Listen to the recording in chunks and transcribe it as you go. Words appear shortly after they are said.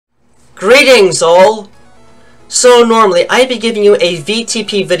Greetings all! So normally I'd be giving you a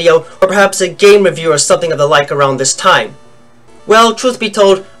VTP video or perhaps a game review or something of the like around this time. Well, truth be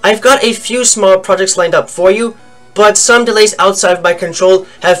told, I've got a few small projects lined up for you, but some delays outside of my control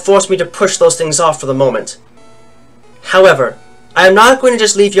have forced me to push those things off for the moment. However, I am not going to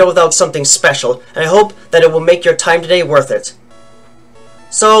just leave you without something special, and I hope that it will make your time today worth it.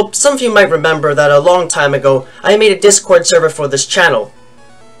 So, some of you might remember that a long time ago, I made a Discord server for this channel.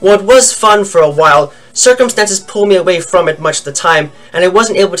 While it was fun for a while, circumstances pulled me away from it much of the time, and I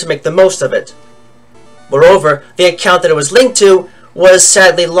wasn't able to make the most of it. Moreover, the account that it was linked to was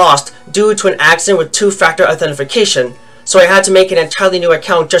sadly lost due to an accident with two-factor authentication, so I had to make an entirely new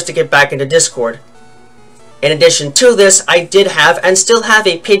account just to get back into Discord. In addition to this, I did have and still have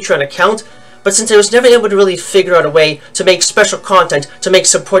a Patreon account, but since I was never able to really figure out a way to make special content to make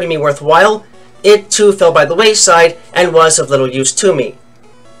supporting me worthwhile, it too fell by the wayside and was of little use to me.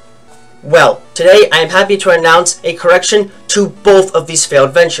 Well, today I am happy to announce a correction to both of these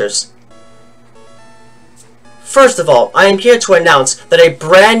failed ventures. First of all, I am here to announce that a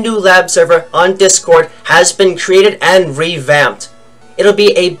brand new lab server on Discord has been created and revamped. It'll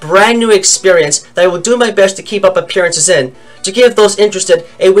be a brand new experience that I will do my best to keep up appearances in, to give those interested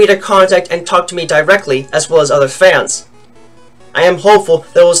a way to contact and talk to me directly as well as other fans. I am hopeful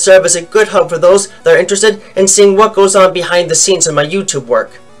that it will serve as a good hub for those that are interested in seeing what goes on behind the scenes in my YouTube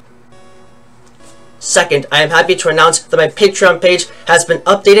work. Second, I am happy to announce that my Patreon page has been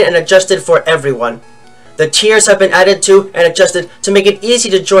updated and adjusted for everyone. The tiers have been added to and adjusted to make it easy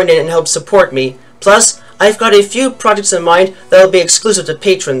to join in and help support me. Plus, I've got a few projects in mind that will be exclusive to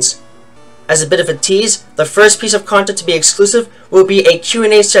patrons. As a bit of a tease, the first piece of content to be exclusive will be a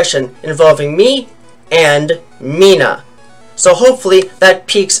Q&A session involving me and Mina. So hopefully that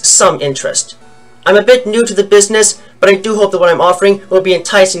piques some interest. I'm a bit new to the business, but I do hope that what I'm offering will be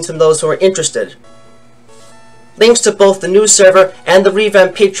enticing to those who are interested. Links to both the new server and the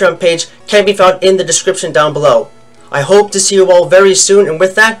revamped Patreon page can be found in the description down below. I hope to see you all very soon, and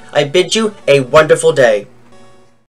with that, I bid you a wonderful day.